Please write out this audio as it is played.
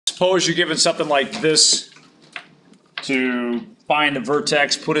Suppose you're given something like this to find the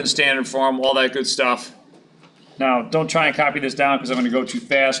vertex, put it in standard form, all that good stuff. Now, don't try and copy this down because I'm going to go too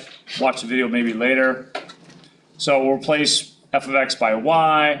fast. Watch the video maybe later. So we'll replace f of x by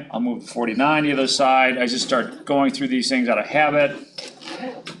y. I'll move the 49 to the other side. I just start going through these things out of habit.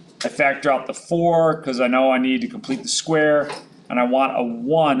 I factor out the 4 because I know I need to complete the square, and I want a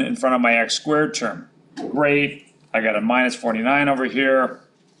 1 in front of my x squared term. Great. I got a minus 49 over here.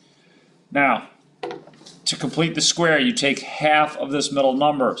 Now, to complete the square, you take half of this middle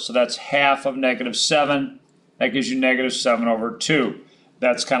number. So that's half of negative 7. That gives you negative 7 over 2.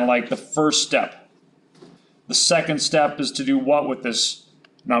 That's kind of like the first step. The second step is to do what with this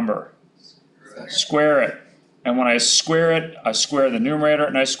number? Square it. And when I square it, I square the numerator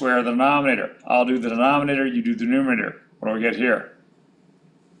and I square the denominator. I'll do the denominator, you do the numerator. What do we get here?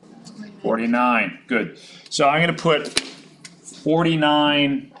 49. Good. So I'm going to put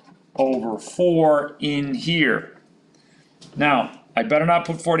 49 over 4 in here. Now, I better not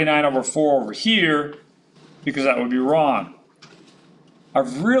put 49 over 4 over here because that would be wrong.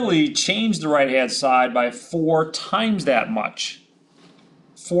 I've really changed the right-hand side by 4 times that much.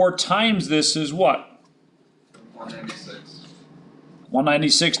 4 times this is what? 196.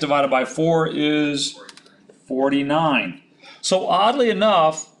 196 divided by 4 is 49. So oddly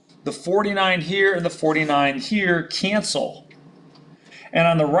enough, the 49 here and the 49 here cancel. And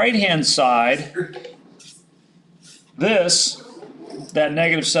on the right-hand side, that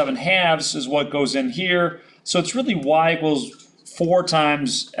negative 7 halves is what goes in here. So it's really y equals 4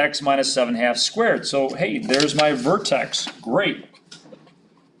 times x minus 7 halves squared. So hey, there's my vertex. Great.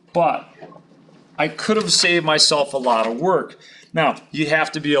 But I could have saved myself a lot of work. Now, you have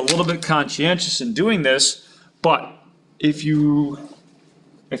to be a little bit conscientious in doing this, but if you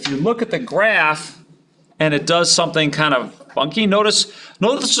look at the graph and it does something kind of funky, notice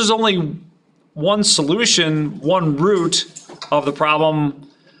there's only one solution, one root of the problem,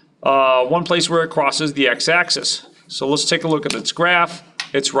 one place where it crosses the x-axis. So let's take a look at its graph.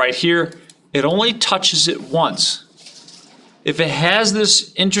 It's right here. It only touches it once. If it has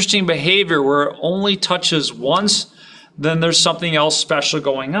this interesting behavior where it only touches once, then there's something else special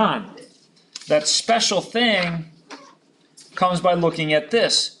going on. That special thing comes by looking at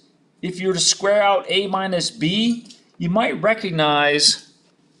this. If you were to square out a minus b, you might recognize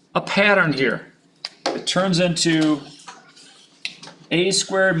a pattern here. It turns into a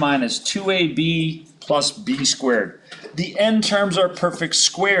squared minus 2ab plus b squared. The end terms are perfect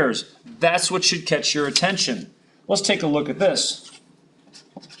squares. That's what should catch your attention. Let's take a look at this.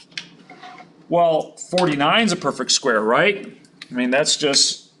 Well, 49 is a perfect square, right? I mean, that's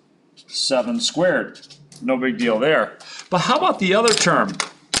just 7 squared. No big deal there. But how about the other term?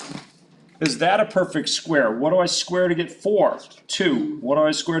 Is that a perfect square? What do I square to get 4? 2. What do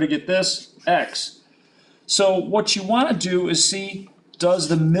I square to get this? X. So what you want to do is see, does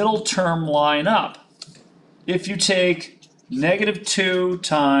the middle term line up? If you take negative 2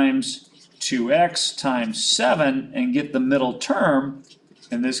 times 2x times 7 and get the middle term,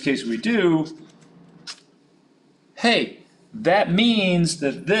 in this case we do, hey, that means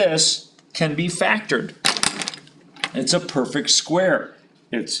that this can be factored. It's a perfect square.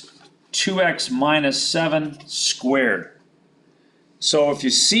 It's 2x minus 7 squared. So if you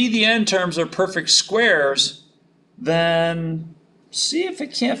see the end terms are perfect squares, then see if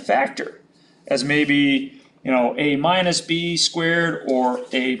it can't factor as maybe, a minus b squared or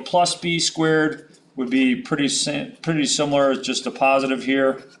a plus b squared would be pretty similar, just a positive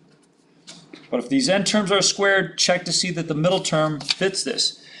here. But if these end terms are squared, check to see that the middle term fits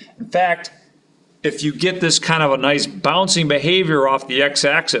this. In fact, if you get this kind of a nice bouncing behavior off the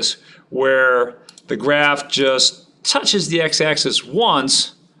x-axis where the graph just touches the x-axis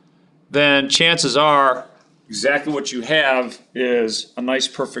once, then chances are exactly what you have is a nice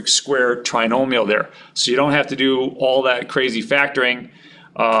perfect square trinomial there. So you don't have to do all that crazy factoring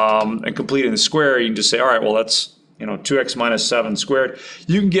and completing the square. You can just say, all right, well, that's 2x minus 7 squared.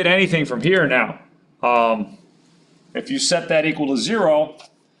 You can get anything from here now. If you set that equal to 0,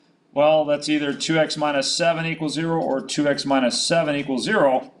 well, that's either 2x minus 7 equals 0 or 2x minus 7 equals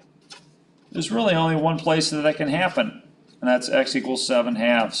 0. There's really only one place that can happen, and that's x equals 7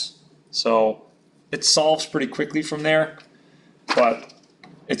 halves. So it solves pretty quickly from there, but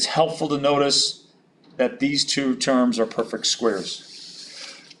it's helpful to notice that these two terms are perfect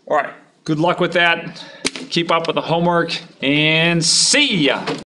squares. All right, good luck with that. Keep up with the homework, and see ya!